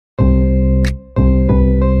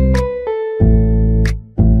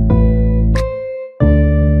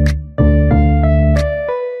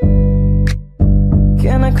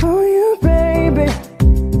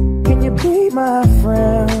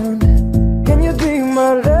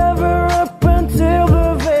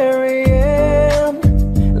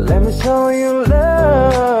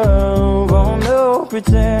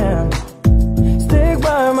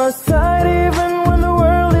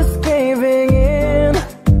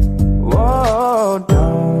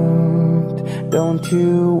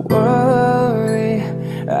you worry,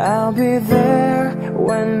 I'll be there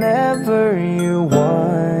whenever you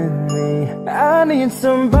want me. I need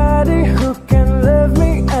somebody who can love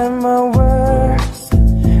me at my worst.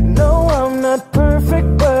 No, I'm not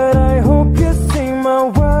perfect, but I hope you see my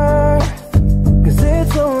worth. 'Cause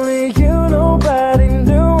it's only you, nobody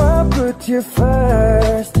knew I put you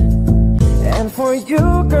first. And for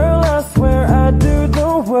you, girl, I swear I do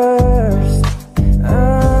the worst.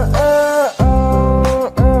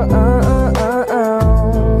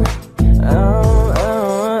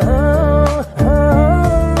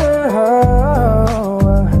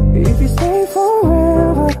 If you stay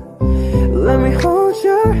forever, let me hold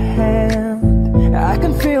your hand. I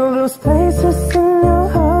can feel those places in your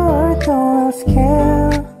heart, no else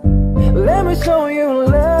can. Let me show you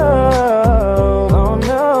love, oh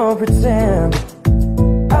no, pretend.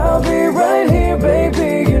 I'll be right here, baby,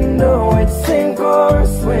 you know it's sink or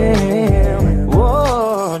swim.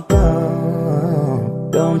 Whoa,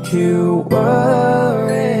 don't you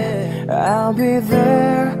worry, I'll be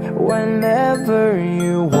there whenever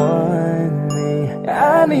you want me.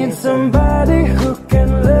 I need somebody who can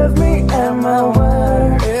love me at my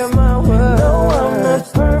worst. No, I'm not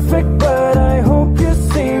perfect, but I hope you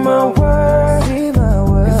see my worth.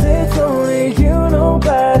 'Cause it's only you,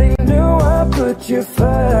 nobody knew I put you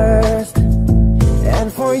first. And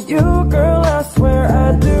for you, girl, I swear I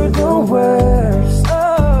do the worst.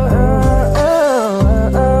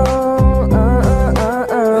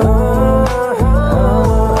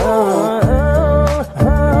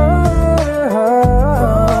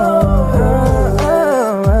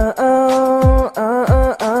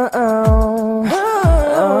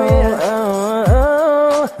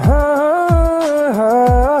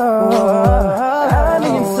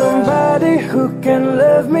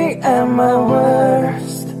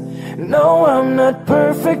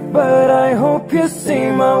 Perfect, but I hope you see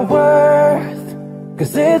my worth.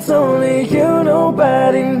 'Cause it's only you,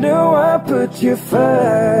 nobody knew I put you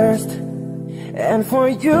first. And for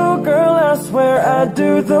you, girl, I swear I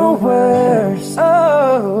do the worst.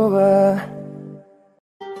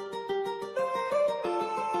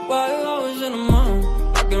 While I was in the mall,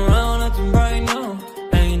 walking around acting right now.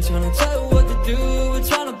 I ain't tryna tell you what to do, we're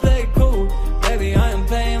tryna play it cool. Baby, I am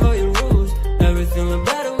playing by your rules. Everything look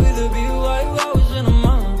better with a view. While I was in the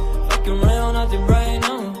mall, walking around acting right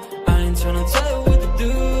now. I ain't tryna tell you what to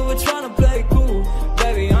do, we're tryna play it cool.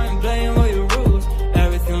 Baby, I am playing by your rules.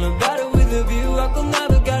 Everything look better with a view. I could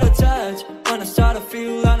never get attached when I start to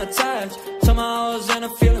feel unattached. Somehow I was in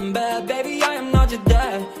a feeling bad. Baby, I am not your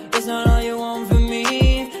dad. It's not all you want from me.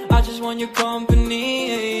 I just want your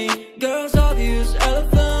company. Girls obvious,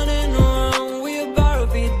 elephant in the room. We about to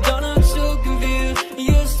be done, I'm so confused.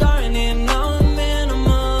 You're starting it, now I'm in a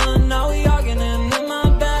month. Now we arguing in my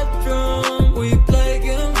bedroom. We play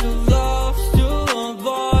games of love to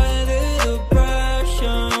avoid the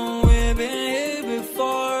depression. We've been here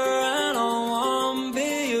before and I wanna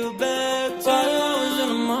be your bed. While I was in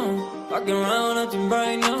the mall, walking around acting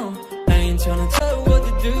right now. I ain't tryna tell you what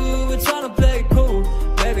to do, we're tryna play it cool.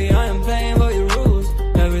 Baby, I am playing by your rules.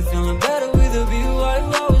 Everything look better with a view.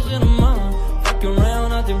 While I was in the mall, walking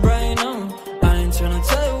around acting right now. I ain't tryna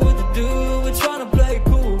tell you what to do, we're tryna play it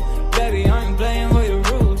cool. Baby, I ain't playing by your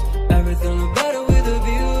rules. Everything look better with a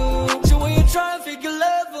view. So when you try and figure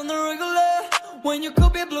love on the regular, when you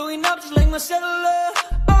could be blowing up just like my cellular,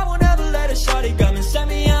 I won't ever let a shawty come and set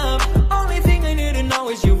me up. Only thing I need to know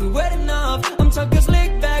is you'll be wet enough. I'm talking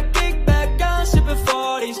slick back, kick back, gun sipping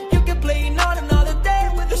 40s. You can play not another day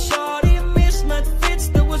with a shawty. A mismatch fits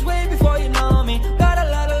that was way before you know me. Got a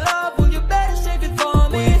lot of love, well you better save it for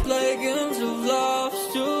me. We play games of love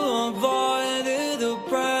to avoid the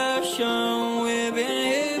depression. We've been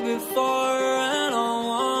here before and I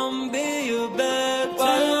wanna be your bed.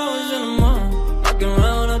 While I was in the mall, walking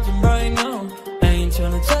around acting right now. I ain't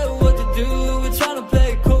tryna tell you what to do, we're tryna play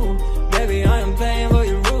it cool. Baby, I am playing by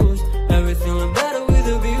your rules. Everything look better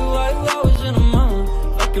with a view. While I was in the mall,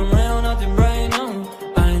 walking around acting right now.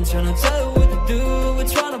 I ain't tryna tell you what to do, we're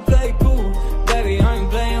tryna play it cool. Baby, I ain't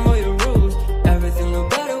playing by your rules. Everything look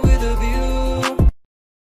better with a view.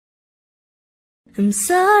 I'm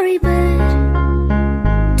sorry, but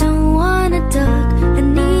don't wanna talk. I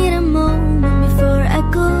need a moment before I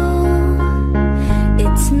go.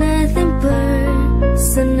 It's nothing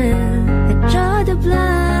personal. I draw the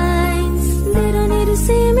blinds. They don't need to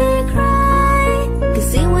see me cry.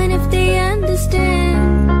 'Cause even if they understand,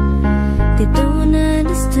 they don't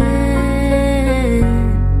understand.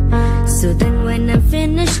 So then when I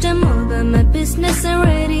finish them all by my business, I'm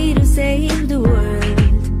ready to save the world.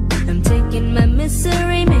 I'm taking my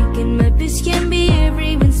misery, making my biscuit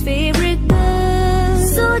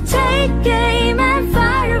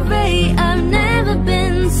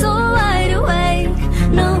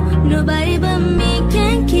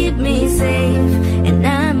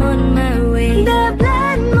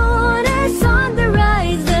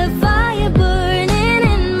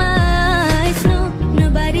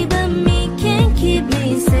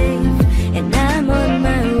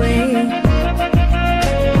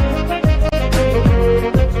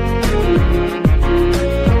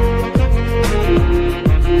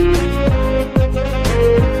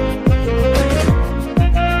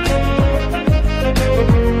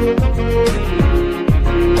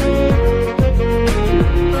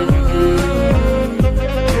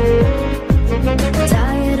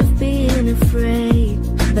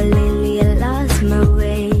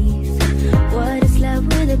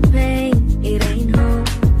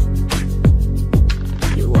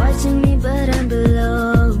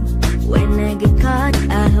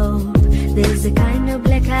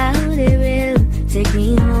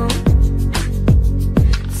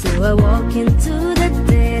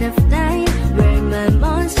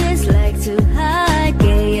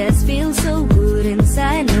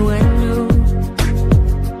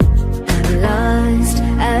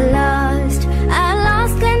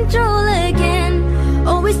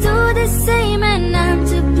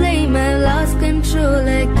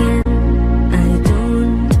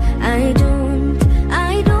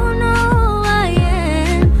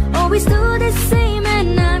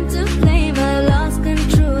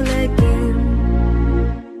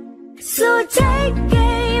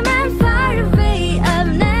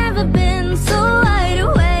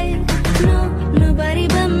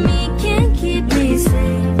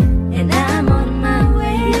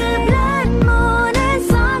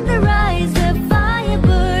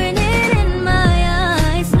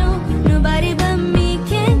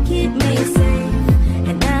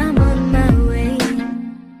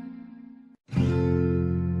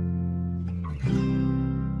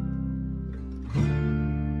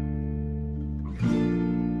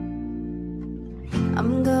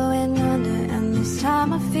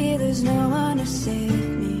there's no one to save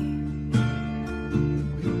me.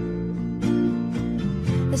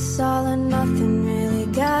 This all or nothing really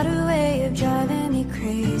got a way of driving me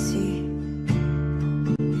crazy.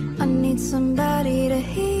 I need somebody to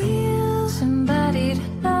heal, somebody to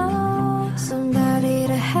know, somebody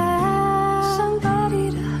to have, somebody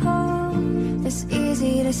to hold. It's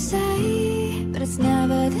easy to say, but it's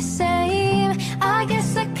never the same. I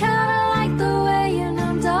guess I kinda like the way you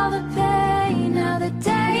numbed all the pain. Now the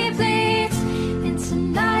day bleeds into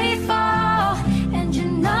nightfall, and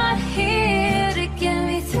you're not here to get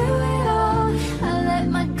me through it all. I let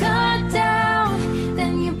my guard down,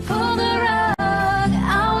 then you pulled the rug.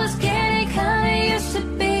 I was getting kinda used to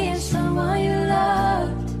being someone you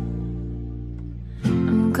loved.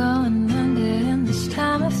 I'm going under, and this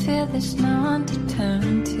time I feel there's no one to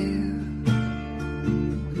turn to.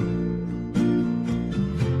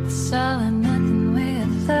 This all or nothing way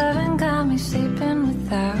of loving got me sleeping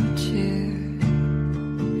without you.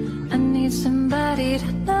 I need somebody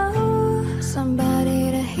to know, somebody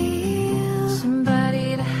to heal, somebody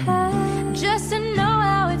to have, just to know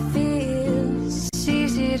how it feels. It's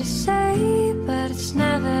easy to say, but it's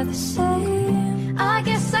never the same. I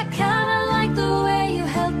guess I kinda like the way you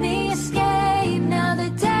helped me escape. Now the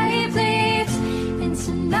day bleeds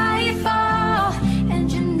into nightfall, and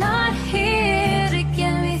you're not here to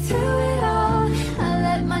get me through it all. I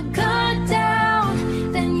let my guard down,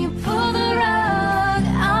 then you pulled the rug.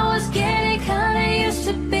 I was getting kinda used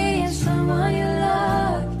to being someone you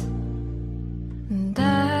loved. And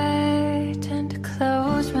I tend to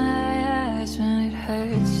close my eyes when it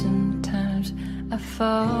hurts. Sometimes I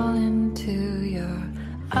fall into your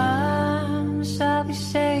arms. I'll be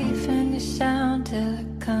safe in your sound till I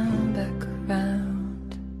come back around.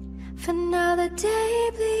 For now the day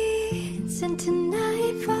bleeds into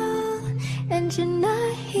nightfall, and you're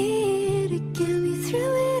not here to get me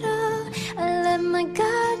through it all. I let my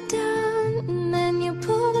guard down, and then you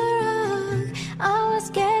pulled the rug. I was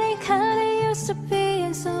getting kinda used to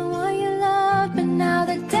being someone you loved. But now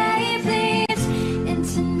the day bleeds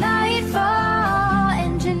into nightfall,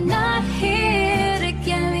 and you're not here to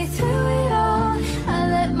get me through it all. I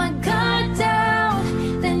let my guard down,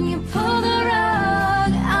 then you pulled the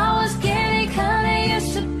rug. I was getting kinda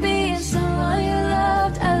used to being someone you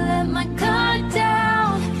loved. I let my guard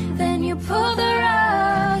down, then you pulled the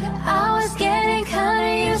rug. I was getting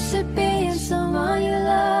kinda used to being someone you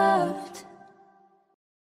loved.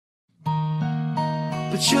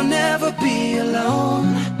 But you'll never be alone.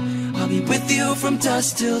 I'll be with you from dusk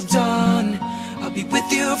till dawn. I'll be with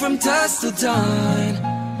you from dusk till dawn.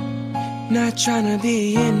 Not trying to be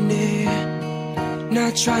in there,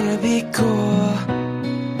 not trying to be cool,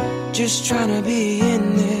 just trying to be in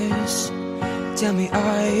this. Tell me,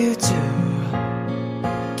 are you too?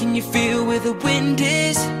 Can you feel where the wind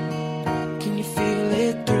is? Can you feel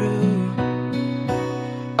it through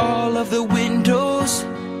all of the windows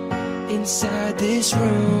inside this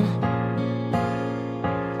room?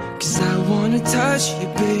 'Cause I wanna touch you,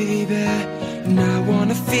 baby, and I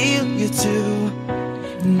wanna feel you too.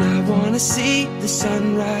 And I wanna see the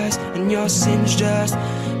sunrise and your sins, just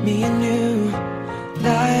me and you.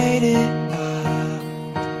 Light it up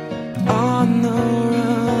on the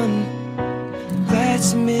run. Let's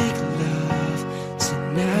make love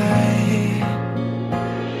tonight.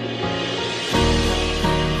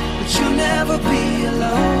 But you'll never be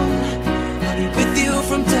alone. I'll be with you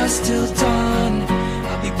from dusk till dawn.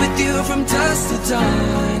 I'll be with you from dusk till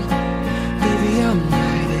dawn. Baby, I'm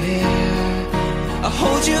right here. I'll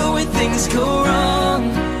hold you when things go wrong.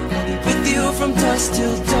 I'll be with you from dusk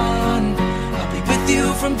till dawn. I'll be with you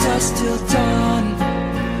from dusk till dawn.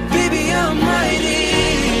 Baby, I'm right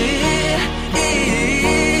here.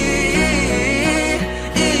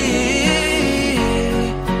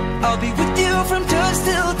 I'll be with you from dusk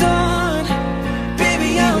till dawn. Baby,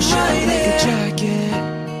 I'm right here. Like a jacket,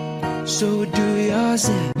 so do yours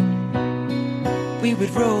in. We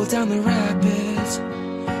would roll down the rapids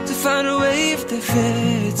to find a wave that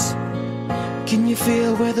fits. Can you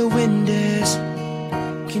feel where the wind is?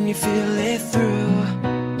 Can you feel it through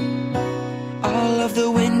all of the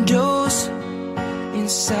windows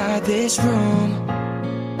inside this room?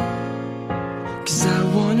 'Cause I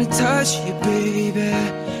wanna touch you, baby,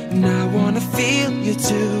 and I wanna feel you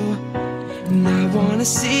too. And I wanna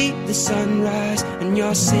see the sunrise and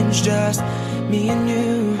your sins, just me and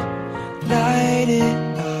you. Light it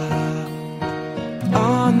up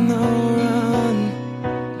on the run.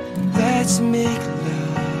 Let's make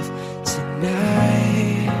love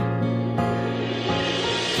tonight.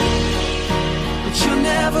 But you'll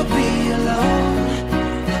never be alone.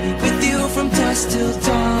 I'll be with you from dusk till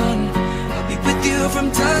dawn. I'll be with you from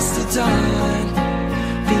dusk dusk till dawn.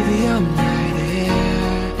 Baby, I'm right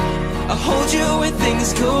here. I'll hold you when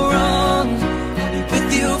things go wrong. I'll be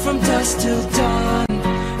with you from dusk till dawn.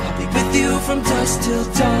 I'll be with you from dusk till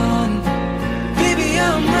dawn. Baby,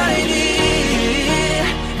 I'm right here.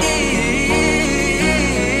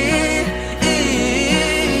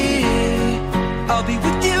 I'll be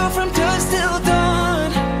with you from dusk till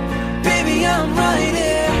dawn. Baby, I'm right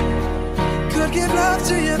here. Could give love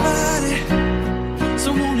to your body, so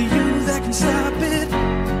only you that can stop it.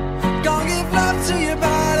 Gonna give love to your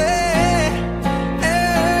body,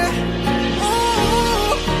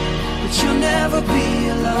 ooh. But you'll never be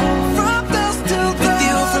alone. From dusk till dawn. With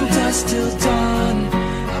you from dusk till dawn.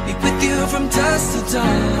 I'll be with you from dusk till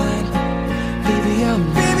dawn. Baby, I'm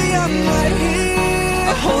right here.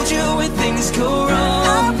 I'll hold you when things go wrong.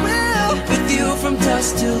 I will. With you from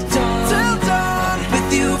dusk till dawn. Till dawn. With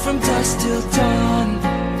you from dusk till dawn.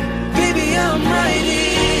 Baby, I'm right here.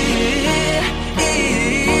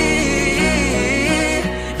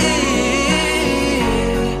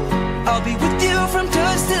 I'll be with you from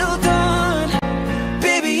dusk till dawn.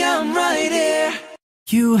 Baby, I'm right here.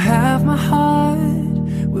 You have my heart.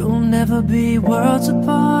 We'll never be worlds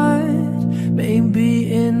apart.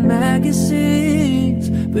 Maybe in magazines,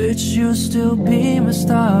 but you'll still be my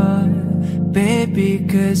star, baby.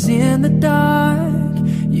 'Cause in the dark,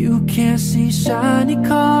 you can't see shiny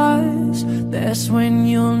cars. That's when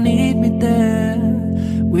you'll need me there.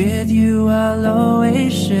 With you I'll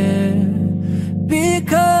always share.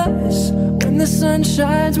 Because when the sun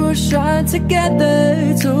shines, we'll shine together.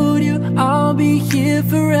 Told you I'll be here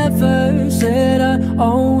forever. Said I'll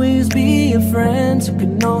always be a friend. Took a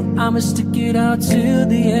note, I'ma stick it out till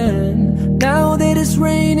the end. Now that it's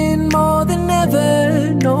raining more than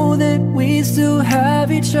ever, know that we still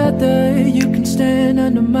have each other. You can stand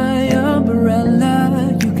under my umbrella.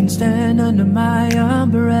 You can stand under my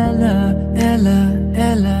umbrella. Ella,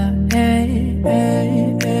 Ella, hey,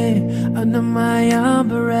 hey, hey. Under my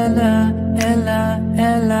umbrella. Ella,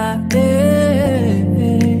 Ella, hey,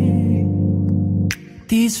 hey.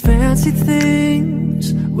 These fancy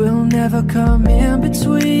things will never come in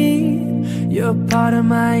between. You're part of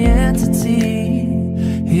my entity,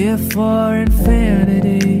 here for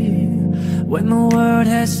infinity. When the world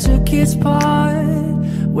has took its part,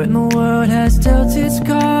 when the world has dealt its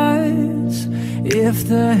cards, if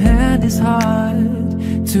the hand is hard,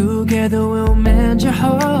 together we'll mend your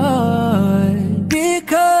heart.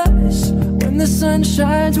 Because when the sun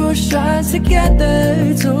shines, we'll shine together.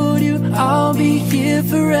 Told you I'll be here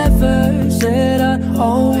forever. Said I'll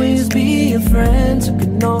always be a friend. Took a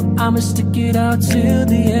note, I'ma stick it out till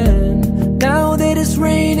the end. Now that it's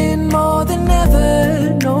raining more than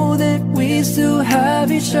ever, know that we still have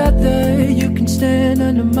each other. You can stand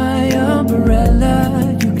under my umbrella.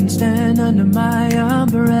 You can stand under my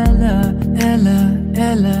umbrella. Ella,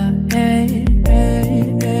 Ella, hey,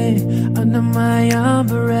 hey, hey. Under my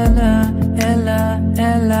umbrella. Ella,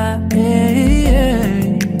 Ella, hey,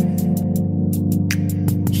 hey.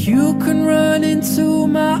 You can run into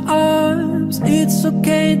my arms. It's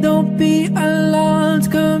okay, don't be alarmed.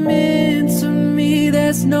 Come into me,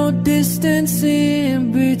 there's no distance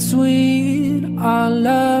in between our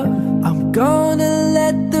love. I'm gonna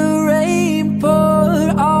let the rain pour.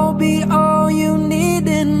 I'll be all you need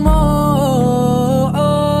and more.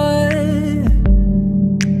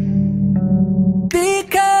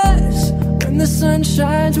 Because when the sun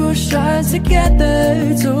shines, we'll shine together.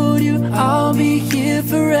 Told you I'll be here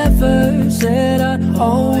forever. Said I'd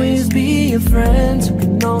always be a friend. Took a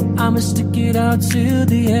note, I'ma stick it out till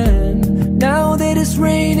the end. Now that it's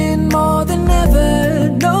raining more than ever,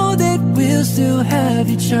 know that we'll still have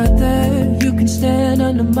each other. You can stand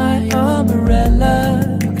under my umbrella.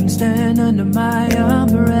 You can stand under my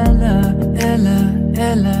umbrella. Ella,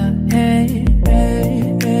 Ella, hey,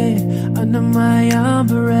 hey, hey. Under my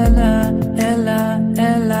umbrella. Ella,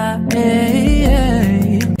 Ella, hey,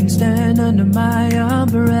 hey. You can stand under my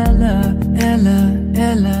umbrella. Ella,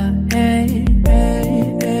 Ella, hey,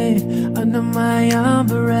 hey, hey. Under my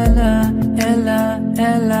umbrella. Ella,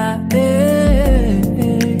 Ella, hey,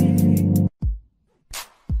 hey.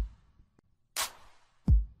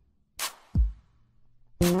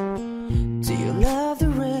 Do you love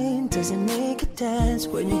the rain? Does it make you dance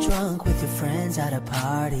when you're drunk with your friends at a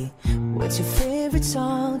party? What's your favorite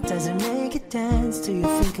song? Does it make you dance? Do you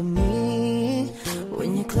think of me? When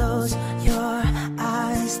you close your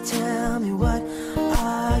eyes, tell me, what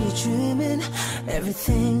are you dreaming?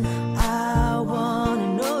 Everything I wanna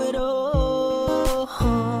know it all.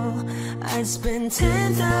 I'd spend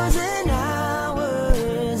 10,000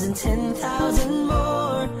 hours and 10,000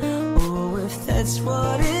 more. Oh, if that's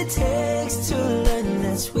what it takes to learn,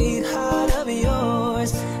 that's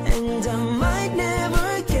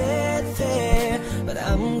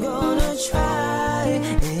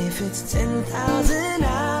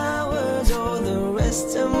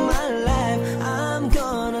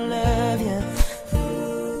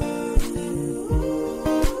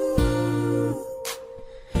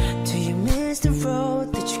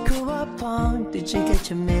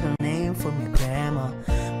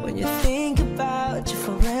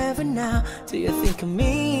for now. Do you think of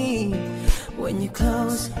me when you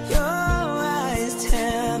close your eyes?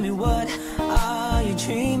 Tell me, what are you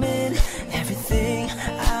dreaming? Everything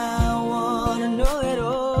I wanna know it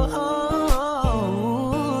all.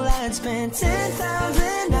 I'd spend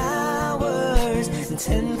 10,000 hours and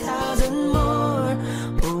 10,000 more.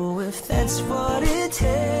 Oh, if that's what it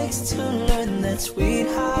takes to learn that sweet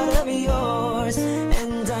heart of yours.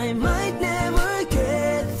 And I might never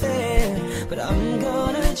get there, but I'm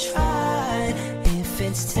gonna try. If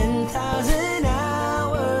it's 10,000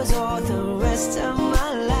 hours or the rest of my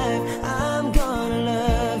life, I'm gonna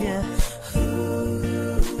love you.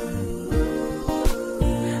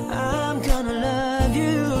 I'm gonna love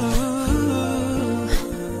you.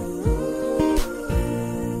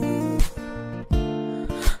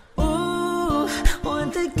 Ooh, want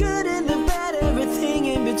the good and the bad, everything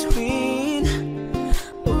in between.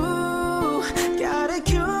 Ooh, gotta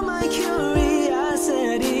cure my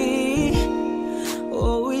curiosity.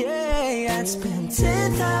 Oh yeah, I'd spend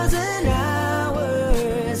 10,000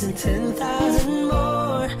 hours and 10,000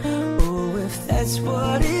 more. Oh, if that's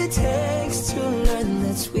what it takes to learn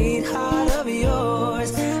that sweet heart of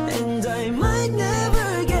yours. And I might never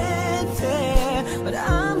get there, but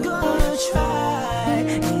I'm gonna try.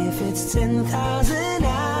 If it's 10,000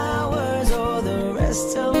 hours or the rest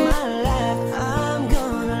of my life, I'm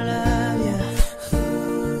gonna love you.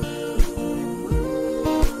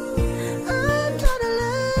 I'm gonna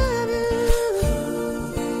love you.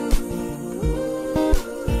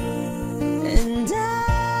 And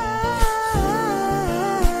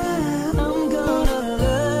I'm gonna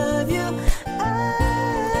love you.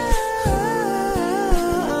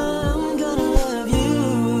 I'm gonna love you.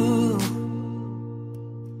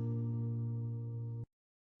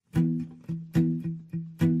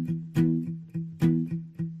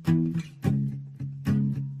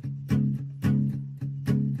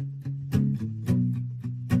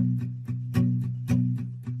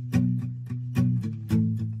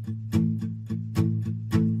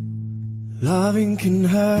 Loving can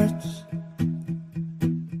hurt.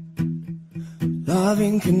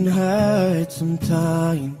 Loving can hurt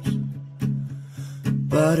sometimes,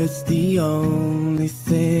 but it's the only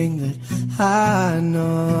thing that I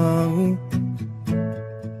know.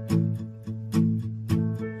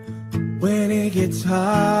 When it gets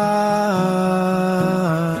hard,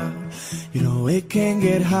 you know it can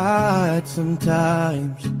get hard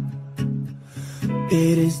sometimes.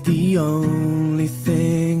 It is the only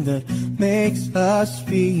thing that makes us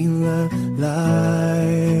feel alive.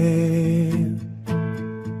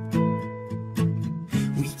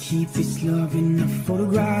 We keep this love in a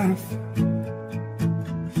photograph.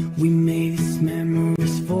 We made these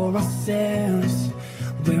memories for ourselves,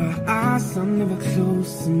 where our eyes are never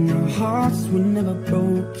closed and our hearts were never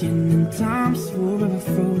broken and time's forever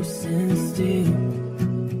frozen still.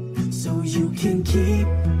 So you can keep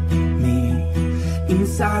me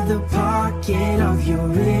inside the pocket of your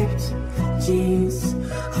ripped jeans,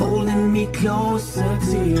 holding me closer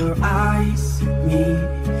to your eyes. Me,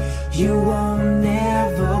 you won't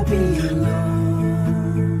never be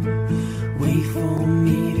alone. Wait for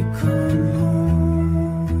me to come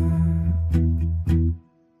home.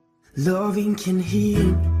 Loving can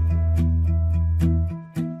heal.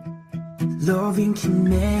 Loving can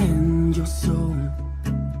mend your soul.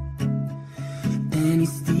 And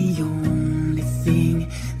it's the only thing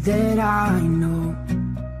that I know.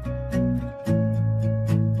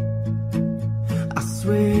 I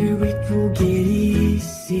swear it will get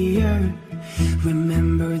easier.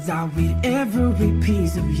 Remember that with every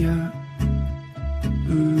piece of you.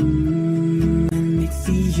 And it's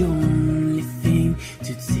the only thing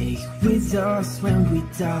to take with us when we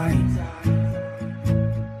die.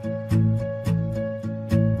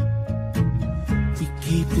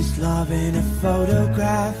 Keep this love in a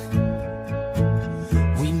photograph.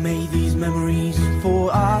 We made these memories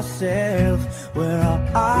for ourselves, where our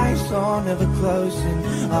eyes are never closing,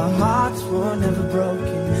 our hearts were never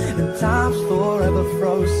broken, and time's forever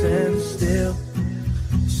frozen still.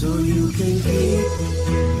 So you can keep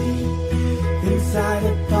me inside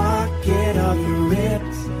the pocket of your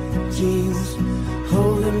ripped jeans,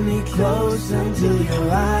 holding me close until your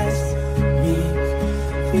eyes meet.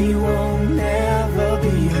 We won't never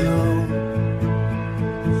be alone.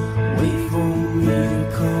 Wait for me to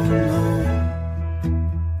come home.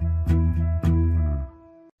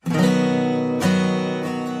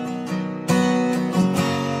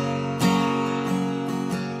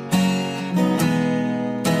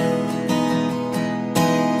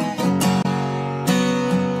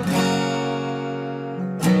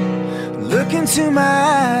 Look into my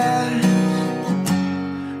eyes,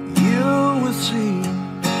 you will see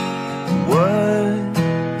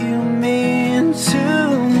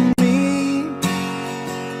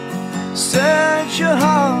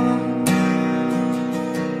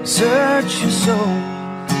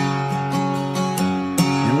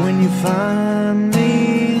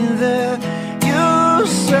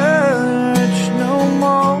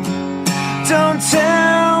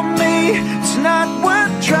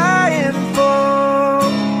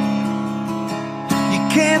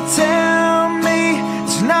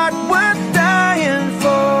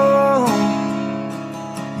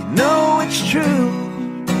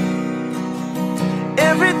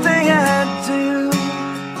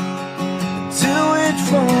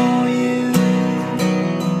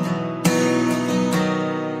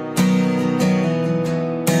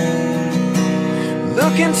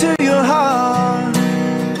look into your heart,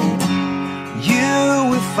 you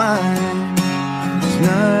will find there's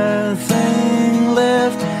nothing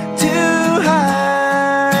left to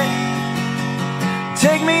hide.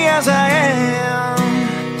 Take me as I am,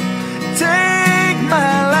 take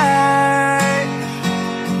my life.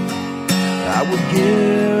 I would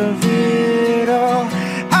give it all,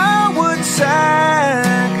 I would sacrifice.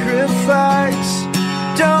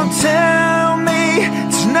 Don't tell me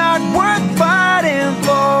it's not worth fighting for.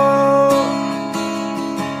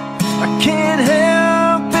 I can't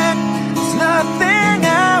help it, it's nothing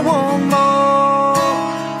I want more.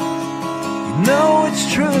 You know it's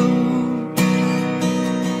true,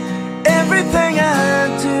 everything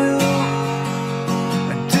I do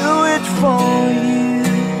it for you.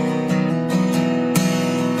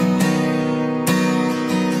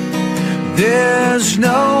 There's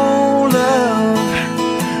no love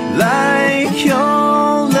like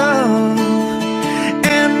your love,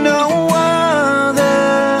 and no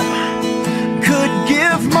other could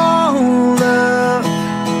give more love.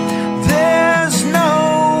 There's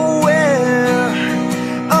nowhere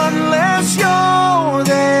unless you're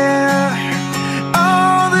there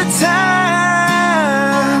all the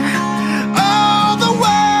time, all the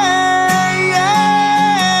way, yeah.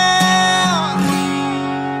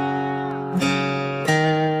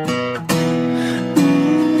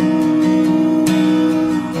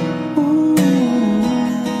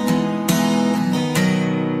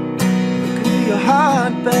 Look into your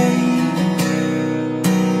heart, babe.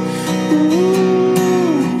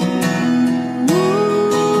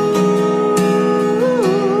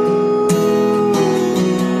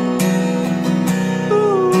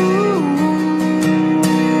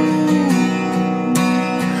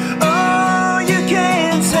 Oh, you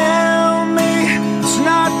can't tell me it's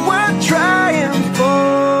not worth trying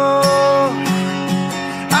for.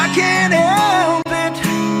 I can't help it,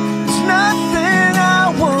 it's nothing I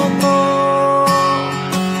want more.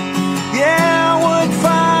 Yeah, I would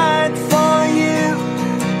fight for you,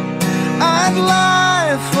 I'd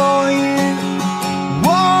lie for you,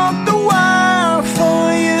 walk the wire for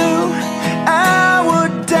you, I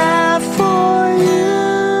would die for you.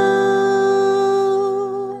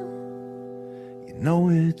 You know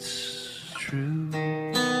it's true,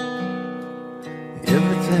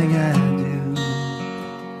 everything I do,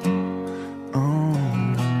 I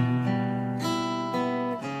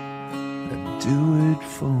do it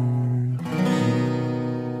for you.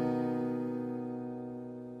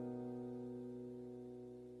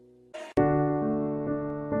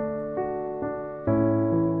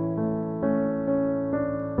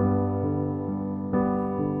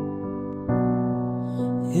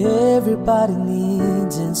 Everybody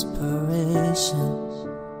needs inspiration.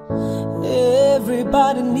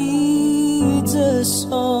 Everybody needs a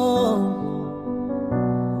song,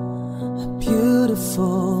 a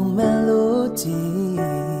beautiful melody.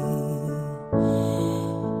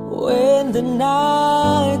 When the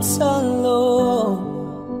nights are long,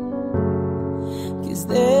 'cause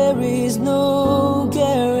there is no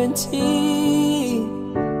guarantee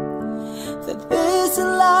that this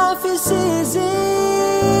life is easy.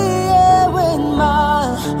 When my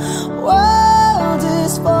world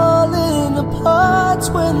is falling apart,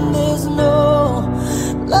 when there's no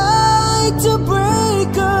light to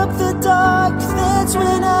break up the dark, that's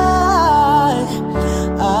when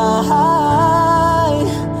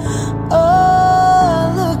oh,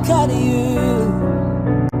 look at you.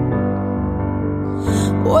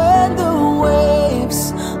 When the waves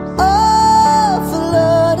are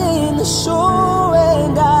flooding the shore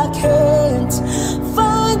and I can't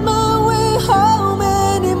find my way home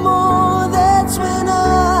anymore, that's when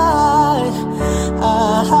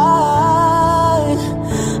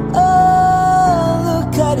oh,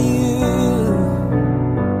 look at you.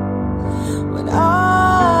 When I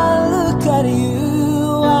look at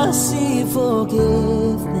you, I see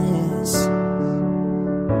forgiveness,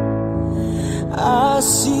 I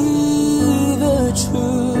see the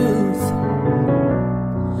truth.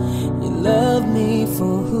 You love me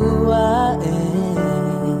for who I am,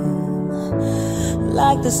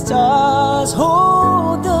 like the stars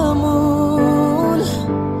hold the moon,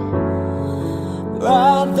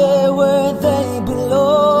 right there where they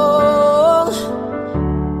belong.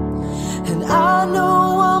 And I know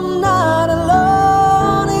I'm not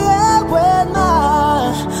alone, yeah, when my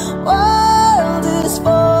world is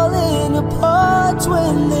falling apart,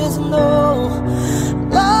 when there's no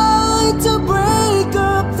light to break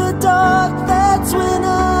up the dark, that's when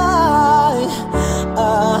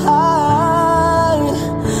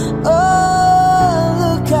oh,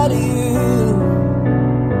 look at you.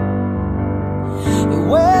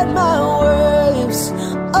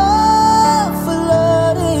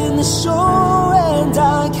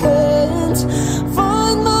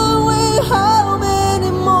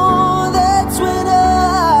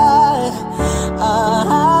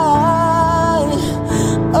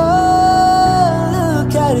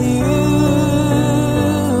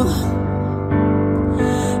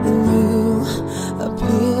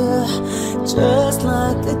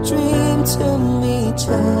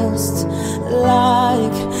 just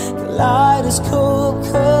like kaleidoscope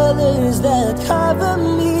colors that cover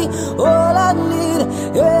me. All I need,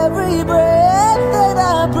 every breath that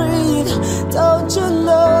I breathe. Don't you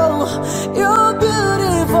know you're